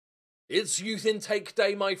It's youth intake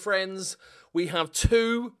day, my friends. We have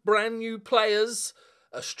two brand new players,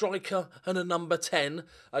 a striker and a number 10.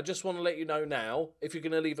 I just want to let you know now, if you're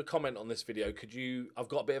going to leave a comment on this video, I've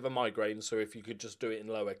got a bit of a migraine, so if you could just do it in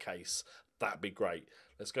lowercase, that'd be great.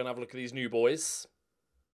 Let's go and have a look at these new boys.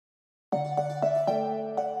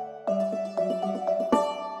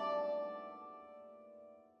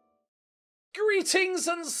 Greetings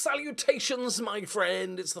and salutations, my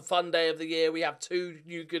friend. It's the fun day of the year. We have two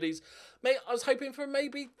new goodies. Mate, I was hoping for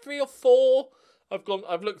maybe 3 or 4.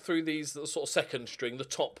 I've looked through these, the sort of second string, the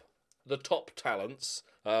top talents.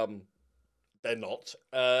 They're not.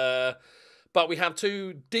 But we have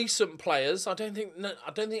two decent players. I don't think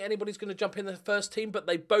anybody's going to jump in the first team, but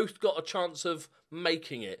they both got a chance of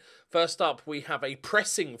making it. First up, we have a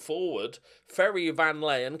pressing forward, Ferry Van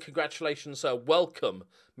Leyen. Congratulations, sir. Welcome,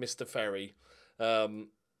 Mr. Ferry.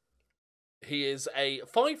 He is a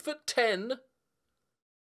 5'10",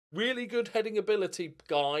 really good heading ability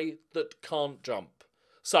guy that can't jump.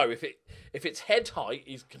 So if it's head height,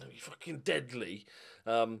 he's going to be fucking deadly.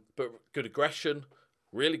 But good aggression,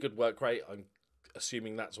 really good work rate. I'm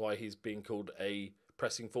assuming that's why he's being called a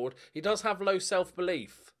pressing forward. He does have low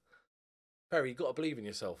self-belief. Perry, you got to believe in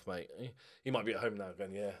yourself, mate. He might be at home now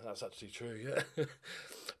going, yeah, that's actually true, yeah.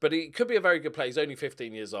 But he could be a very good player. He's only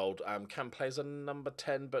 15 years old. Can play as a number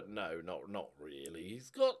 10, but no, not really.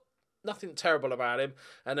 He's got nothing terrible about him.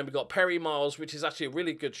 And then we've got Perry Miles, which is actually a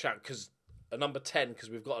really good shout, because a number 10, because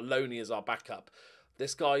we've got a Loki as our backup.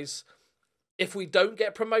 This guy's, if we don't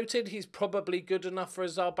get promoted, he's probably good enough for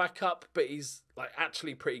as our backup, but he's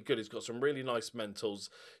actually pretty good. He's got some really nice mentals.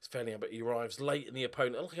 He's fairly, but he arrives late in the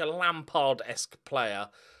opponent, like a Lampard-esque player.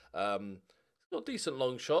 Got decent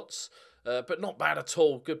long shots, but not bad at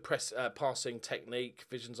all. Good passing technique.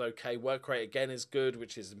 Vision's okay. Work rate again is good,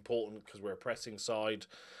 which is important because we're a pressing side.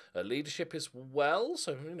 Leadership as well,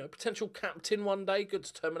 so potential captain one day. Good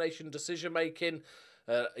determination, decision making.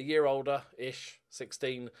 A year older-ish,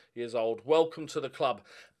 16 years old. Welcome to the club.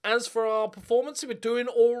 As for our performance, we're doing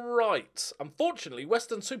all right. Unfortunately,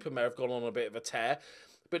 Western-super-Mare have gone on a bit of a tear,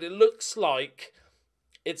 but it looks like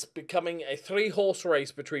it's becoming a 3-horse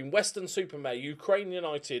race between Western-super-Mare, Ukraine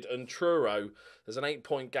United, and Truro. There's an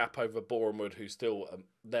 8-point gap over Bournemouth, who still,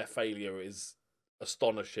 their failure is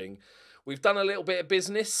astonishing. We've done a little bit of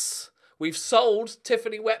business. We've sold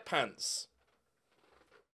Tiffany Wet Pants.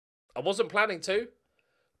 I wasn't planning to.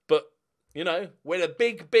 But, when a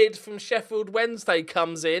big bid from Sheffield Wednesday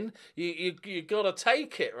comes in, you got to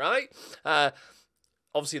take it, right?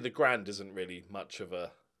 Obviously, the grand isn't really much of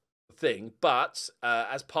a thing. But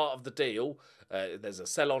as part of the deal, there's a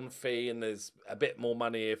sell-on fee and there's a bit more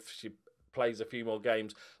money if she plays a few more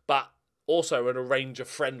games. But also an arrange a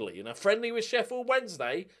friendly. And a friendly with Sheffield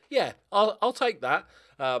Wednesday, yeah, I'll take that.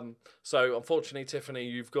 So, unfortunately, Tiffany,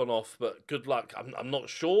 you've gone off, but good luck. I'm not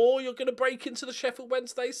sure you're going to break into the Sheffield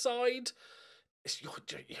Wednesday side. Your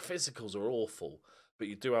physicals are awful, but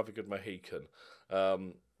you do have a good Mohican.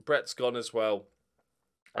 Brett's gone as well.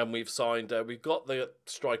 And we've signed, we've got the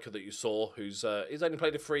striker that you saw, who's he's only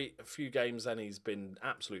played a few games and he's been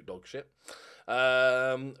absolute dog shit.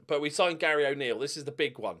 But we signed Gary O'Neill. This is the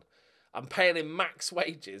big one. I'm paying him max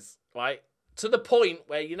wages, right? To the point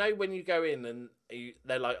where, when you go in and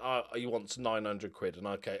they're like, oh, you want 900 quid. And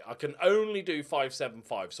okay, I can only do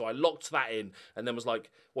 575. So I locked that in and then was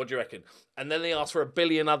like, what do you reckon? And then they asked for a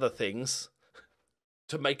billion other things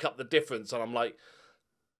to make up the difference. And I'm like,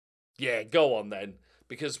 yeah, go on then.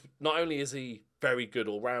 Because not only is he very good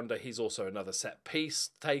all-rounder, he's also another set-piece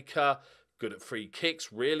taker, good at free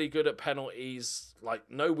kicks, really good at penalties,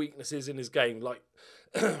 no weaknesses in his game.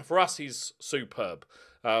 For us, he's superb.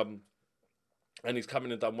 And he's come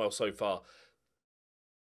in and done well so far.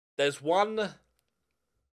 There's one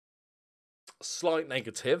slight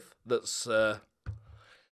negative that's going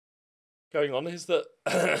on, is that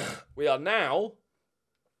we are now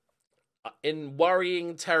in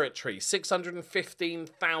worrying territory.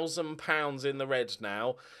 £615,000 in the red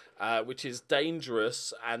now, which is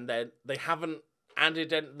dangerous. And then they haven't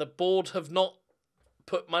added in, the board have not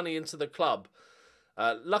put money into the club.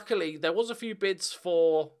 Luckily, there was a few bids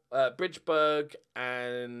for Bridgeburg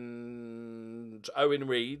and Owen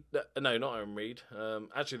Reed. No, not Owen Reed.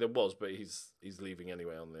 Actually, there was, but he's leaving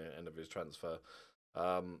anyway on the end of his transfer.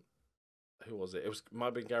 Who was it? Might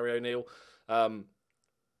have been Gary O'Neill. I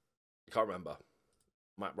can't remember.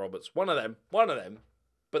 Matt Roberts. One of them.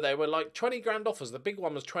 But they were 20 grand offers. The big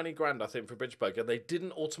one was 20 grand, I think, for Bridgeburg, and they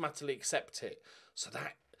didn't automatically accept it. So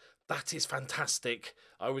that is fantastic.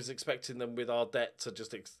 I was expecting them with our debt to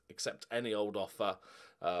just accept any old offer.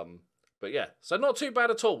 But yeah, so not too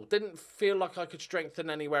bad at all. Didn't feel like I could strengthen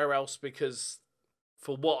anywhere else because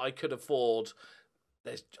for what I could afford,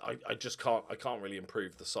 I just can't. I can't really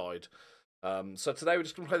improve the side. So today we're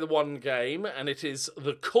just going to play the one game, and it is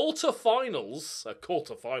the quarterfinals. A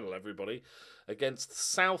quarterfinal, everybody, against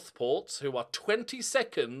Southport, who are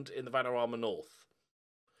 22nd in the Vanarama North.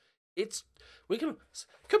 It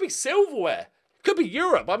could be silverware, could be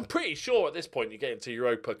Europe. I'm pretty sure at this point you get into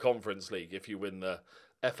Europa Conference League if you win the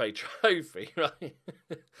FA Trophy, right?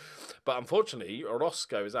 But unfortunately,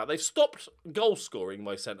 Orozco is out. They've stopped goal scoring,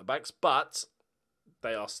 my centre backs, but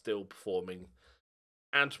they are still performing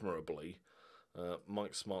admirably.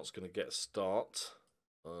 Mike Smart's going to get a start.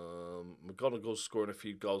 McGonagall's scoring a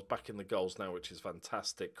few goals, back in the goals now, which is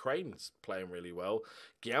fantastic. Crane's playing really well.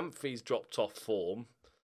 Gyamfi's dropped off form.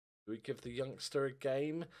 Do we give the youngster a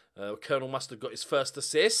game? Colonel Mustard got his first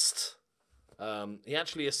assist. He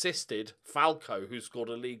actually assisted Falco, who scored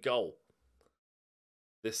a league goal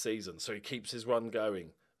this season, so he keeps his run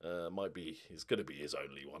going. It's going to be his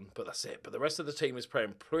only one, but that's it. But the rest of the team is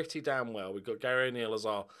playing pretty damn well. We've got Gary O'Neill as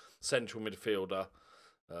our central midfielder.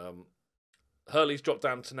 Hurley's dropped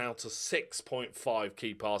down to 6.5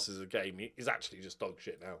 key passes a game. He's actually just dog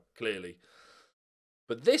shit now, clearly.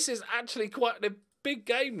 But this is actually quite a big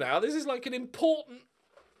game now. This is like an important,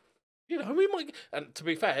 we might. And to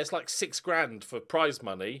be fair, it's like $6,000 for prize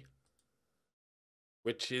money,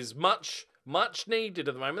 which is much needed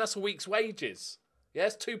at the moment. That's a week's wages.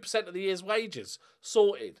 Yes, 2% of the year's wages.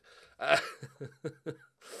 Sorted.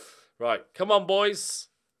 Right, come on, boys.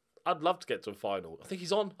 I'd love to get to a final. I think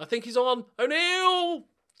he's on. O'Neill!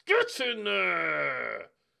 Get in there!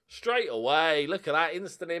 Straight away. Look at that.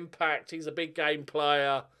 Instant impact. He's a big game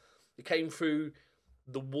player. He came through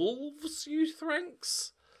the Wolves youth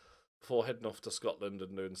ranks before heading off to Scotland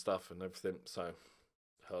and doing stuff and everything. So,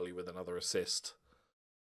 Hurley with another assist.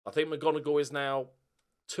 I think McGonagall is now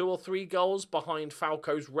 2 or 3 goals behind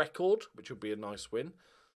Falco's record, which would be a nice win.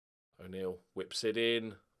 O'Neill whips it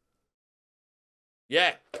in.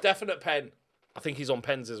 Yeah, definite pen. I think he's on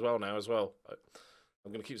pens as well now as well.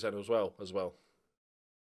 I'm going to keep saying as well.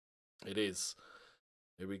 It is.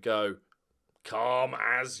 Here we go. Come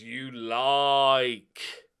as you like.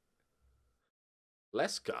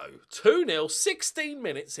 Let's go. 2-0, 16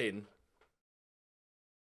 minutes in.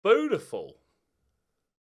 Beautiful.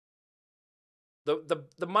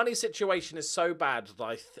 The money situation is so bad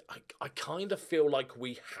that I kind of feel like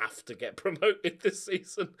we have to get promoted this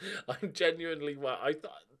season. I'm genuinely I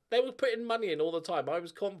thought they were putting money in all the time. I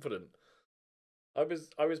was confident. I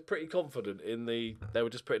was pretty confident they were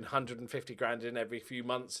just putting 150 grand in every few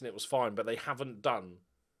months and it was fine, but they haven't done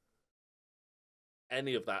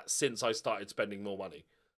any of that since I started spending more money.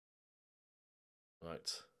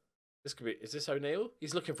 Right. Is this O'Neill?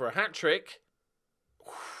 He's looking for a hat trick.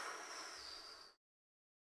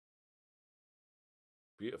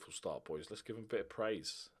 Beautiful start, boys. Let's give him a bit of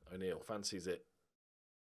praise. O'Neill fancies it.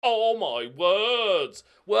 Oh, my words.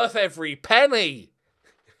 Worth every penny.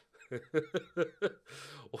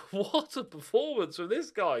 What a performance from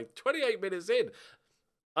this guy. 28 minutes in.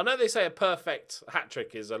 I know they say a perfect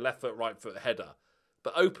hat-trick is a left foot, right foot header.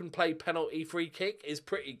 But open play penalty free kick is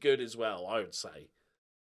pretty good as well, I would say.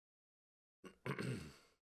 I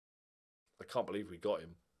can't believe we got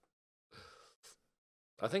him.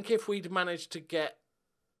 I think if we'd managed to get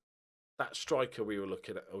that striker we were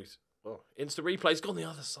looking at, instant replay's gone the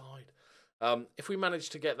other side. If we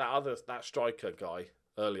managed to get that striker guy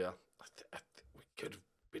earlier, I think we could have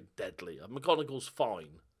been deadly. McGonagall's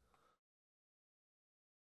fine,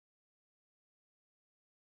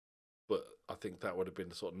 but I think that would have been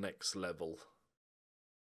the sort of next level.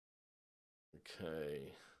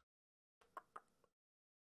 Okay.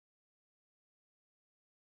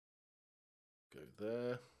 Go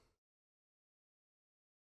there.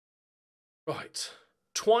 Right.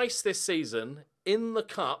 Twice this season, in the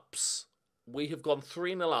Cups, we have gone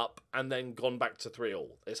 3-0 up and then gone back to 3-3.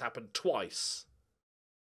 It's happened twice,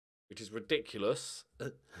 which is ridiculous.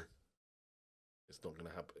 It's not going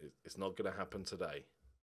to happen. It's not going to happen today.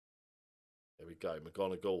 There we go.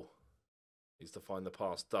 McGonagall needs to find the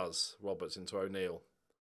pass. Does. Roberts into O'Neill.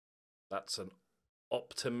 That's an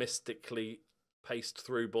optimistically paced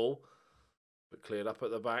through ball, but cleared up at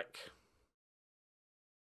the back.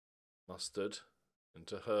 Mustard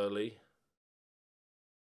into Hurley.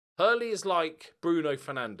 Hurley is like Bruno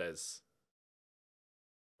Fernandes,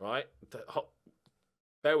 right?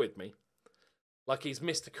 Bear with me. Like he's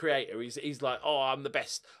Mr. Creator. He's like, oh, I'm the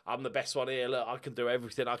best. I'm the best one here. Look, I can do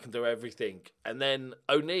everything. And then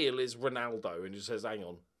O'Neill is Ronaldo and just says, hang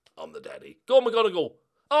on, I'm the daddy. Go on, McGonagall.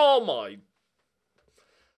 Oh, my.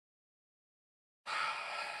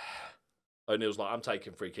 O'Neill's like, I'm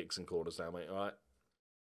taking free kicks and corners now, mate, all right?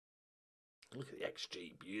 Look at the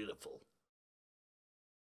XG, beautiful.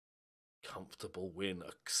 Comfortable win,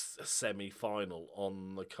 a semi-final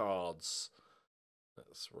on the cards.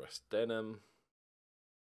 Let's rest Denim.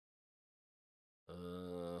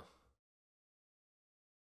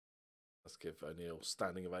 Let's give O'Neill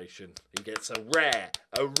standing ovation. He gets a rare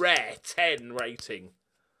 10 rating.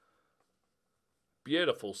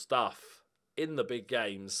 Beautiful stuff in the big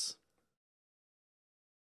games.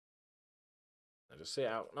 Now just see it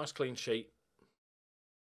out. Nice clean sheet.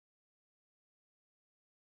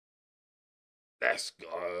 Let's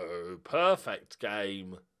go. Perfect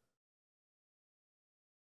game.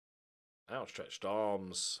 Outstretched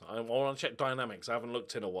arms. I want to check dynamics. I haven't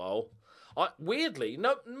looked in a while. Weirdly,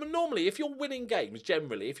 no. Normally, if you're winning games,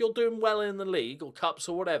 generally, if you're doing well in the league or cups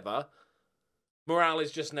or whatever, morale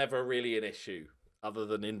is just never really an issue, other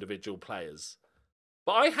than individual players.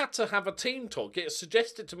 But I had to have a team talk. It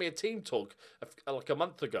suggested to me a team talk like a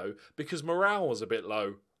month ago because morale was a bit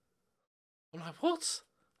low. I'm like, what?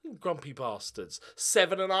 Grumpy bastards.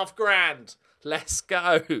 7.5 grand. Let's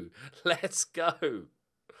go. Let's go.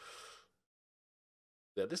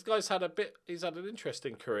 Yeah, this guy's had he's had an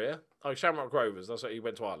interesting career. Oh, Shamrock Rovers, that's what he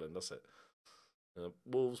went to Ireland, that's it.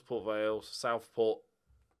 Wolves, Port Vale, Southport.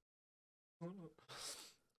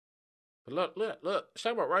 But look,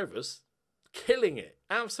 Shamrock Rovers, killing it.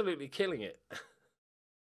 Absolutely killing it.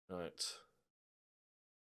 Right.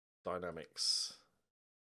 Dynamics.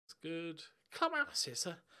 It's good. Come out,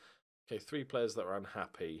 sister. Okay, 3 players that are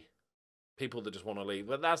unhappy. People that just want to leave.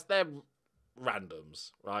 But they're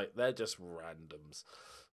randoms, right? They're just randoms.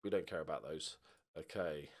 We don't care about those.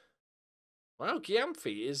 Okay. Wow,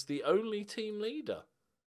 Giamfi is the only team leader.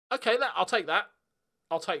 Okay, I'll take that.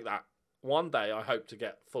 I'll take that. One day I hope to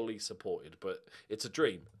get fully supported, but it's a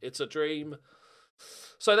dream. It's a dream.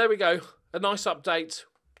 So there we go. A nice update.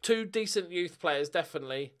 2 decent youth players,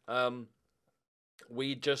 definitely.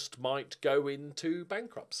 We just might go into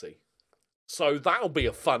bankruptcy. So that'll be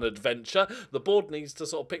a fun adventure. The board needs to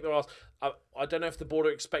sort of pick their ass. I don't know if the board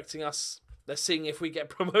are expecting us. They're seeing if we get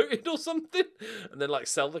promoted or something, and then like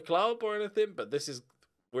sell the club or anything. But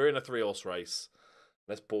we're in a 3-horse race.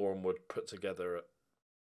 Let's Bournemouth put together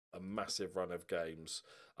a massive run of games.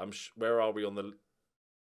 Where are we on the?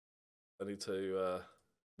 I need to.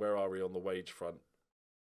 Where are we on the wage front?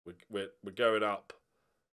 We're going up.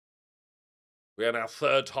 We're on our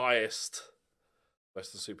 3rd highest.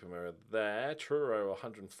 Western Supermarket there. Truro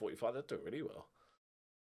 145. They're doing really well.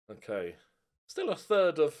 Okay. Still a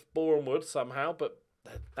 3rd of Bournemouth somehow, but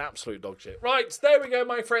they're absolute dog shit. Right, there we go,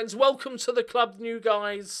 my friends. Welcome to the club, new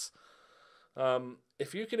guys.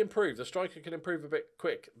 If you can improve, the striker can improve a bit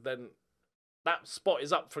quick, then that spot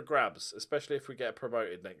is up for grabs, especially if we get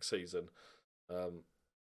promoted next season.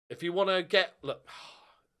 If you want to get... Look,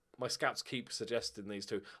 my scouts keep suggesting these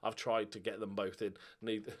 2. I've tried to get them both in.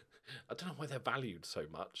 I don't know why they're valued so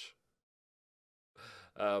much.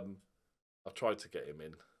 I've tried to get him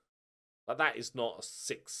in. Like, that is not a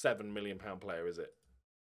 £6-7 million player, is it?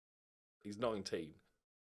 He's 19.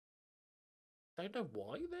 Don't know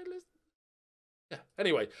why they're listening. Yeah.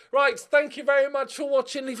 Anyway, right. Thank you very much for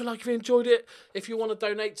watching. Leave a like if you enjoyed it. If you want to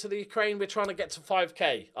donate to the Ukraine, we're trying to get to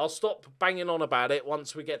 5k. I'll stop banging on about it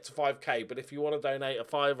once we get to 5k. But if you want to donate a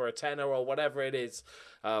 5 or a 10 or whatever it is,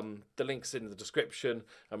 the link's in the description,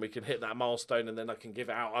 and we can hit that milestone, and then I can give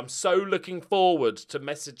it out. I'm so looking forward to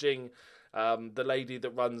messaging the lady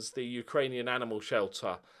that runs the Ukrainian animal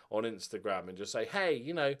shelter on Instagram and just say, hey,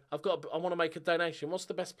 you know, I want to make a donation. What's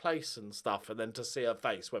the best place and stuff? And then to see her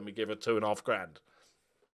face when we give her 2.5 grand.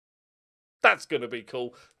 That's going to be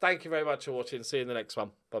cool. Thank you very much for watching. See you in the next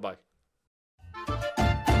one. Bye-bye.